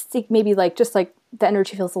kind of maybe like just like the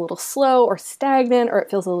energy feels a little slow or stagnant, or it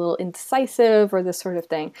feels a little indecisive, or this sort of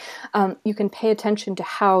thing? You can pay attention to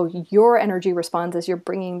how your energy responds as you're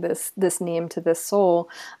bringing this name to this soul,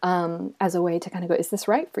 as a way to kind of go, is this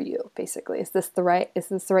right for you? Basically, is this the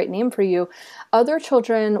right name for you? Other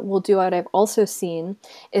children will do what I've also seen,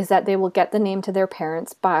 is that they will get the name to their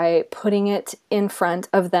parents by putting it in front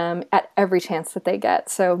of them at every chance that they get.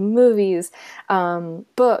 So movies,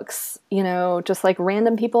 books, just like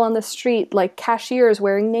random people on the street, like cashiers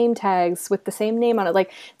wearing name tags with the same name on it.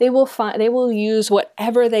 Like they will use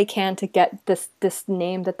whatever they can to get this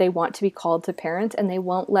name that they want to be called to parents, and they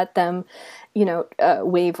won't let them,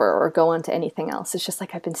 waver or go on to anything else. It's just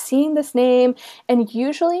like, I've been seeing this name. And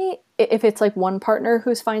usually if it's like one partner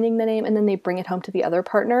who's finding the name and then they bring it home to the other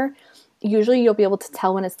partner, usually you'll be able to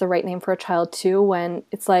tell when it's the right name for a child too, when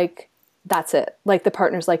it's like, that's it. Like the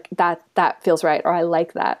partner's like, that feels right, or I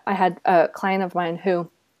like that. I had a client of mine who,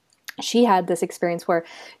 she had this experience where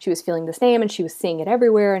she was feeling this name and she was seeing it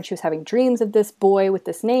everywhere, and she was having dreams of this boy with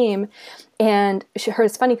this name. And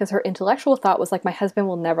it's funny because her intellectual thought was like, my husband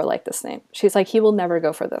will never like this name. She's like, he will never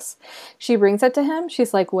go for this. She brings it to him.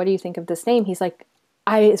 She's like, what do you think of this name? He's like,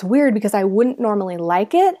 it's weird because I wouldn't normally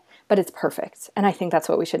like it, but it's perfect. And I think that's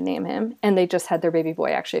what we should name him. And they just had their baby boy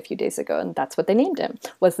actually a few days ago, and that's what they named him,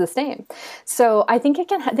 was this name. So I think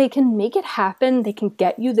they can make it happen. They can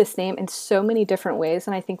get you this name in so many different ways.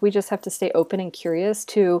 And I think we just have to stay open and curious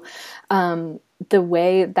to the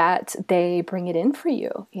way that they bring it in for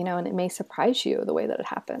you, and it may surprise you the way that it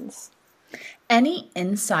happens. Any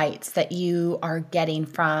insights that you are getting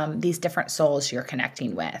from these different souls you're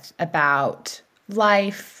connecting with about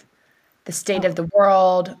life, the state of the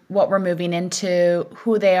world, what we're moving into,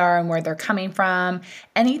 who they are and where they're coming from?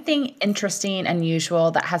 Anything interesting,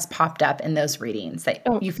 unusual that has popped up in those readings that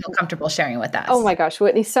you feel comfortable sharing with us? Oh my gosh,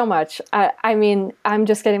 Whitney, so much. I mean, I'm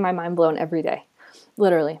just getting my mind blown every day,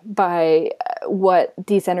 literally, by what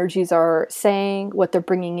these energies are saying, what they're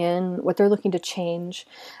bringing in, what they're looking to change,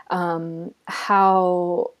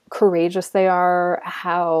 how courageous they are,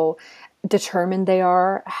 how determined they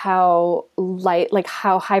are, how light, like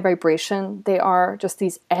how high vibration they are. Just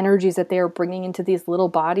these energies that they are bringing into these little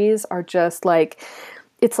bodies are just like,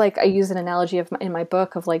 it's like, I use an analogy in my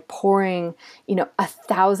book of like pouring,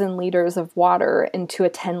 1,000 liters of water into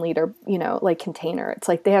a 10-liter, like container. It's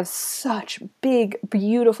like they have such big,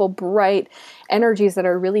 beautiful, bright energies that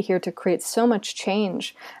are really here to create so much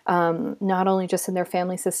change, not only just in their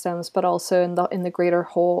family systems, but also in the greater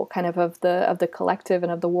whole kind of the collective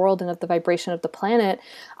and of the world and of the vibration of the planet.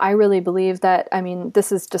 I really believe that, I mean,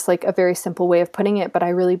 this is just like a very simple way of putting it, but I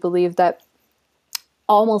really believe that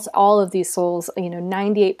almost all of these souls,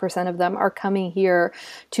 98% of them are coming here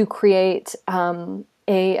to create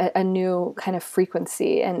a new kind of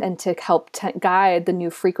frequency and to help guide the new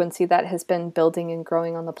frequency that has been building and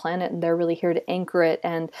growing on the planet. And they're really here to anchor it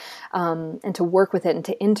and to work with it and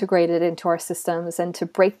to integrate it into our systems and to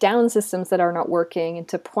break down systems that are not working and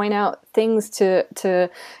to point out things to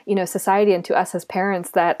society and to us as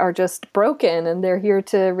parents that are just broken. And they're here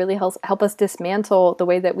to really help us dismantle the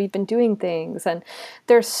way that we've been doing things. And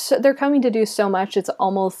they're coming to do so much. It's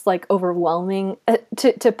almost like overwhelming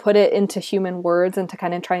to put it into human words and to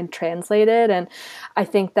kind of try and translate it. And I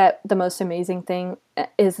think that the most amazing thing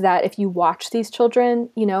is that if you watch these children,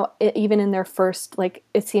 even in their first, like,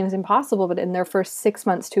 it seems impossible, but in their first 6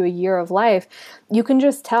 months to a year of life, you can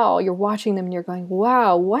just tell. You're watching them and you're going,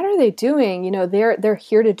 wow, what are they doing? They're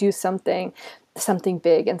here to do something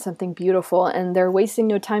big and something beautiful, and they're wasting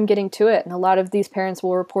no time getting to it. And a lot of these parents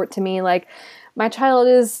will report to me like, my child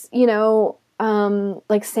is,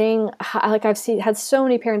 like saying, like had so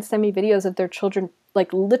many parents send me videos of their children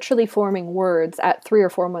like literally forming words at 3 or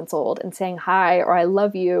 4 months old and saying hi, or I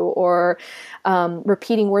love you, or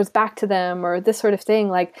repeating words back to them, or this sort of thing.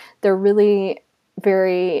 Like they're really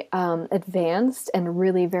very advanced and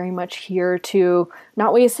really very much here to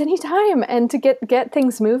not waste any time and to get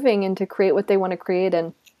things moving and to create what they want to create.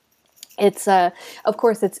 And it's of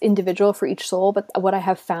course it's individual for each soul, but what I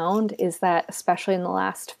have found is that especially in the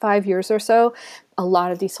last 5 years or so, a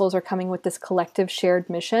lot of these souls are coming with this collective shared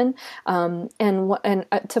mission. And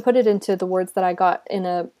to put it into the words that I got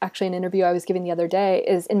in actually an interview I was giving the other day,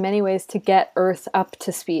 is in many ways to get Earth up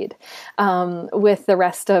to speed with the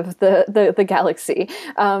rest of the galaxy.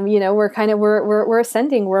 We're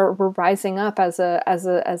ascending, we're rising up as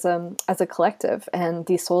a collective, and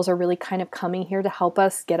these souls are really kind of coming here to help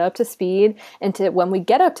us get up to speed, and to, when we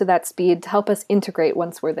get up to that speed, to help us integrate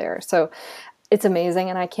once we're there. So it's amazing,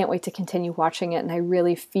 and I can't wait to continue watching it. And I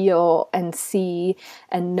really feel and see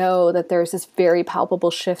and know that there's this very palpable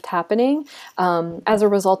shift happening as a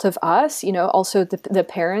result of us, also the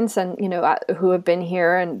parents and, who have been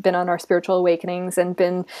here and been on our spiritual awakenings and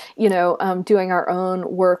been, doing our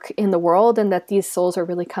own work in the world, and that these souls are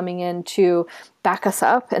really coming in to back us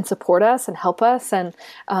up and support us and help us. And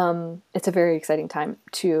it's a very exciting time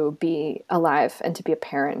to be alive and to be a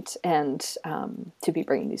parent and to be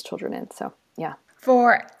bringing these children in. So, yeah.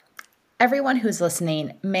 For everyone who's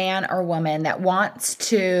listening, man or woman, that wants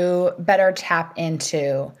to better tap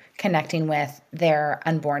into connecting with their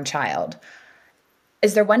unborn child,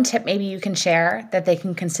 is there one tip maybe you can share that they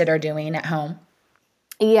can consider doing at home?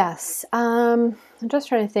 Yes. I'm just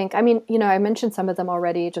trying to think. I mean, I mentioned some of them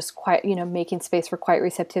already, just quiet, making space for quiet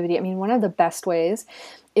receptivity. I mean, one of the best ways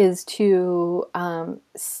is to,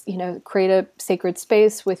 create a sacred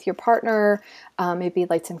space with your partner, maybe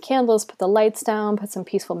light some candles, put the lights down, put some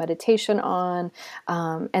peaceful meditation on,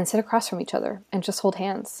 and sit across from each other and just hold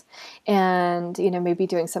hands. And, maybe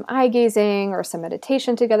doing some eye gazing or some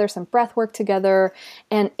meditation together, some breath work together.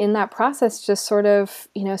 And in that process, just sort of,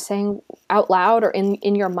 saying out loud or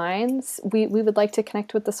in your minds, we would like to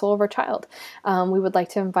connect with the soul of our child. We would like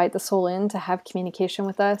to invite the soul in to have communication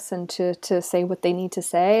with us and to say what they need to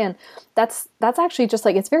say. And that's actually just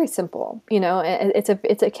like, it's very simple,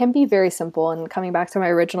 it can be very simple. And coming back to my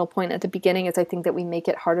original point at the beginning is I think that we make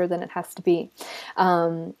it harder than it has to be.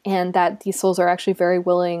 And that these souls are actually very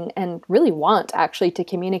willing and really want actually to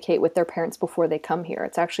communicate with their parents before they come here.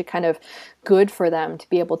 It's actually kind of good for them to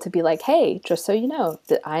be able to be like, hey, just so you know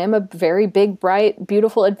that I am a very big, bright,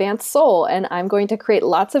 beautiful, advanced soul, and I'm going to create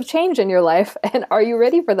lots of change in your life. And are you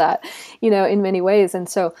ready for that? In many ways. And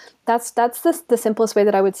so that's the simplest way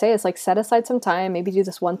that I would say is like set aside some time, maybe do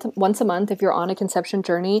this once a month. If you're on a conception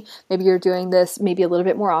journey, maybe you're doing this maybe a little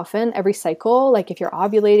bit more often every cycle. Like if you're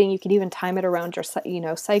ovulating, you can even time it around your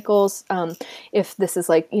cycles. If this is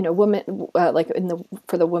like woman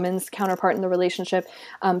for the woman's counterpart in the relationship,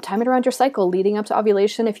 time it around your cycle leading up to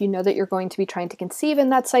ovulation. If you know that you're going to be trying to conceive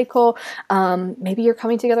in that cycle, maybe you're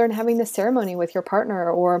coming together and having this ceremony with your partner.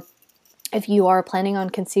 Or if you are planning on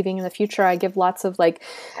conceiving in the future, I give lots of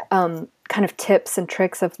kind of tips and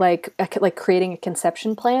tricks of like creating a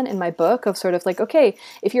conception plan in my book of sort of like, okay,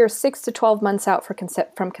 if you're 6 to 12 months out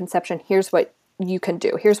from conception, here's what you can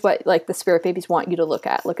do. Here's what like the spirit babies want you to look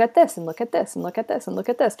at. Look at this and look at this and look at this and look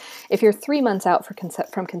at this. If you're 3 months out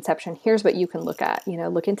from conception, here's what you can look at.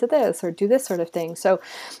 Look into this or do this sort of thing. So,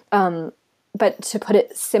 but to put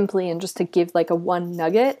it simply and just to give like a one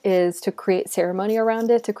nugget is to create ceremony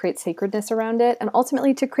around it, to create sacredness around it, and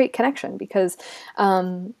ultimately to create connection because,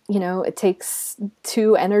 it takes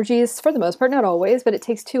two energies for the most part, not always, but it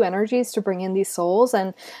takes two energies to bring in these souls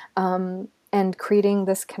and creating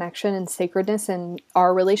this connection and sacredness in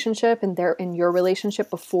our relationship and in your relationship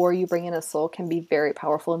before you bring in a soul can be very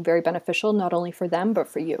powerful and very beneficial, not only for them, but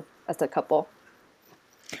for you as a couple.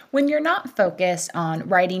 When you're not focused on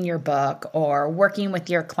writing your book or working with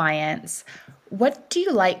your clients, what do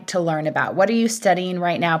you like to learn about? What are you studying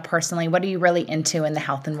right now personally? What are you really into in the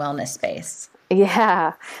health and wellness space?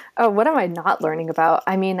 Yeah. Oh, what am I not learning about?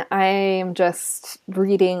 I mean, I am just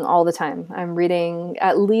reading all the time. I'm reading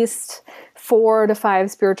at least 4 to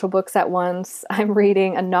 5 spiritual books at once. I'm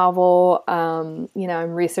reading a novel. I'm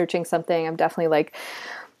researching something. I'm definitely like,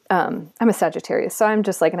 I'm a Sagittarius, so I'm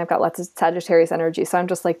just like, and I've got lots of Sagittarius energy. So I'm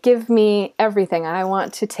just like, give me everything. I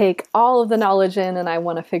want to take all of the knowledge in and I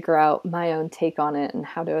want to figure out my own take on it and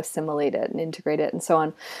how to assimilate it and integrate it and so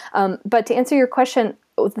on. But to answer your question,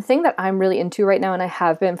 the thing that I'm really into right now, and I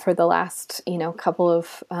have been for the last, couple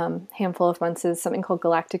of handful of months, is something called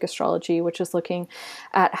galactic astrology, which is looking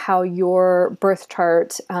at how your birth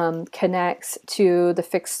chart connects to the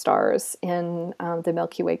fixed stars in the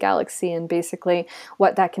Milky Way galaxy, and basically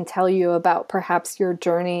what that can tell you about perhaps your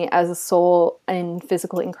journey as a soul in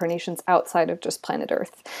physical incarnations outside of just planet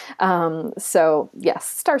Earth. So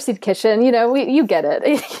yes, Starseed Kitchen, you get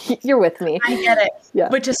it. You're with me. I get it. Yeah.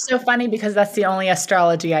 Which is so funny because that's the only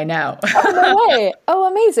astrology I know. Oh, no way. Oh,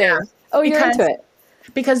 amazing. Yeah. Oh, you're into it.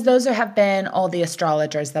 Because those have been all the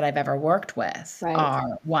astrologers that I've ever worked with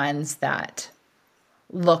are ones that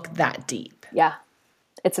look that deep. Yeah.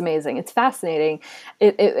 It's amazing. It's fascinating.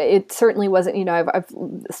 It certainly wasn't, I've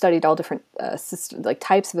studied all different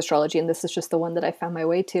types of astrology, and this is just the one that I found my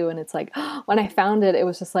way to. And it's like, when I found it, it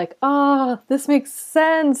was just like, this makes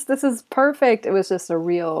sense. This is perfect. It was just a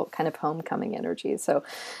real kind of homecoming energy. So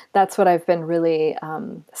that's what I've been really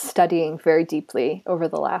studying very deeply over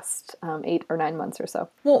the last 8 or 9 months or so.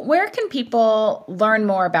 Well, where can people learn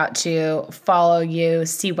more about you, follow you,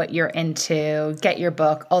 see what you're into, get your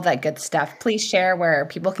book, all that good stuff? Please share where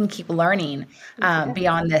people can keep learning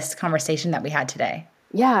beyond this conversation that we had today.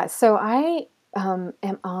 Yeah. So I am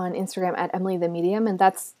on Instagram at Emily the Medium, and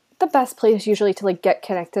that's the best place usually to get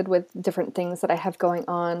connected with different things that I have going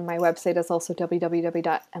on. My website is also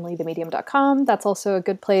www.emilythemedium.com. That's also a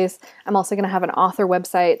good place. I'm also going to have an author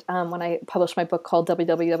website when I publish my book called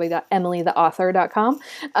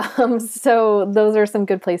www.emilytheauthor.com. So those are some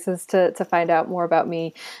good places to find out more about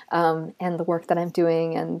me and the work that I'm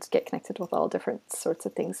doing and get connected with all different sorts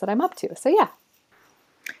of things that I'm up to. So yeah.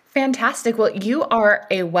 Fantastic. Well, you are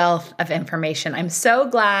a wealth of information. I'm so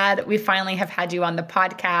glad we finally have had you on the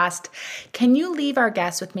podcast. Can you leave our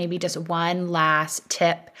guests with maybe just one last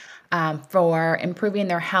tip for improving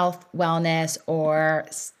their health, wellness, or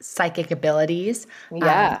psychic abilities?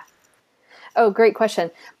 Yeah. Great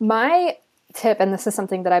question. My tip, and this is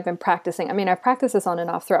something that I've been practicing. I mean, I've practiced this on and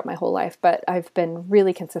off throughout my whole life, but I've been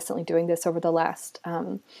really consistently doing this over the last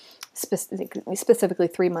specifically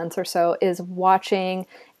 3 months or so, is watching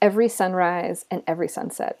every sunrise and every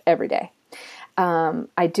sunset every day.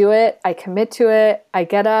 I do it. I commit to it. I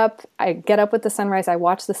get up with the sunrise. I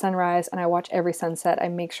watch the sunrise and I watch every sunset. I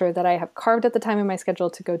make sure that I have carved at the time in my schedule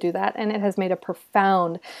to go do that. And it has made a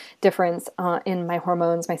profound difference in my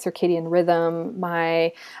hormones, my circadian rhythm,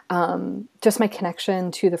 my just my connection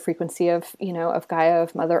to the frequency of Gaia,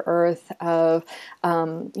 of Mother Earth, of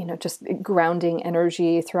just grounding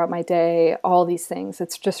energy throughout my day, all these things.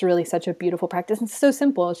 It's just really such a beautiful practice. It's so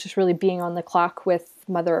simple. It's just really being on the clock with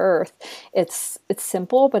Mother Earth. It's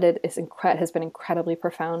simple, but it has been incredibly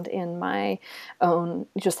profound in my own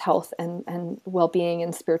just health and well-being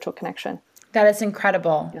and spiritual connection. That is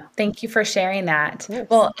incredible. Yeah. Thank you for sharing that. Yes.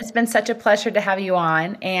 Well, it's been such a pleasure to have you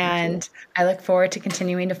on, and I look forward to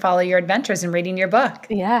continuing to follow your adventures and reading your book.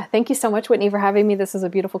 Yeah. Thank you so much, Whitney, for having me. This was a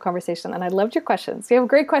beautiful conversation, and I loved your questions. You have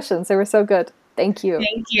great questions. They were so good. Thank you.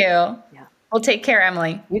 Thank you. Yeah. Well, take care,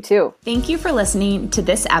 Emily. You too. Thank you for listening to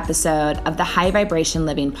this episode of the High Vibration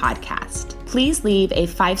Living podcast. Please leave a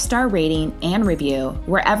 5-star rating and review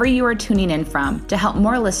wherever you are tuning in from to help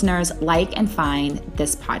more listeners like and find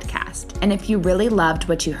this podcast. And if you really loved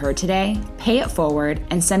what you heard today, pay it forward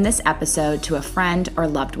and send this episode to a friend or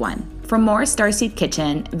loved one. For more Starseed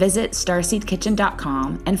Kitchen, visit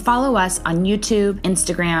starseedkitchen.com and follow us on YouTube,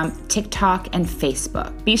 Instagram, TikTok, and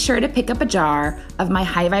Facebook. Be sure to pick up a jar of my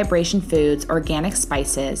High Vibration Foods organic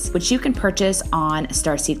spices, which you can purchase on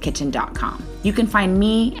starseedkitchen.com. You can find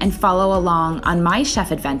me and follow along on my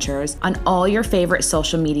chef adventures on all your favorite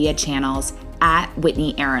social media channels at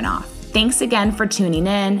Whitney Aronoff. Thanks again for tuning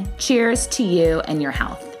in. Cheers to you and your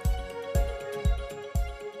health.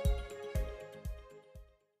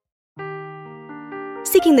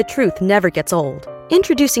 Seeking the truth never gets old.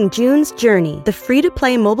 Introducing June's Journey, the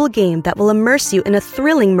free-to-play mobile game that will immerse you in a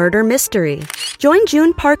thrilling murder mystery. Join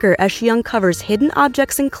June Parker as she uncovers hidden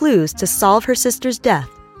objects and clues to solve her sister's death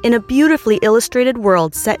in a beautifully illustrated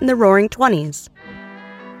world set in the Roaring '20s.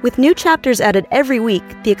 With new chapters added every week,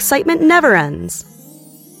 the excitement never ends.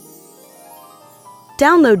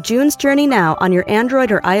 Download June's Journey now on your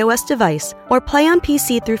Android or iOS device, or play on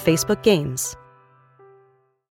PC through Facebook Games.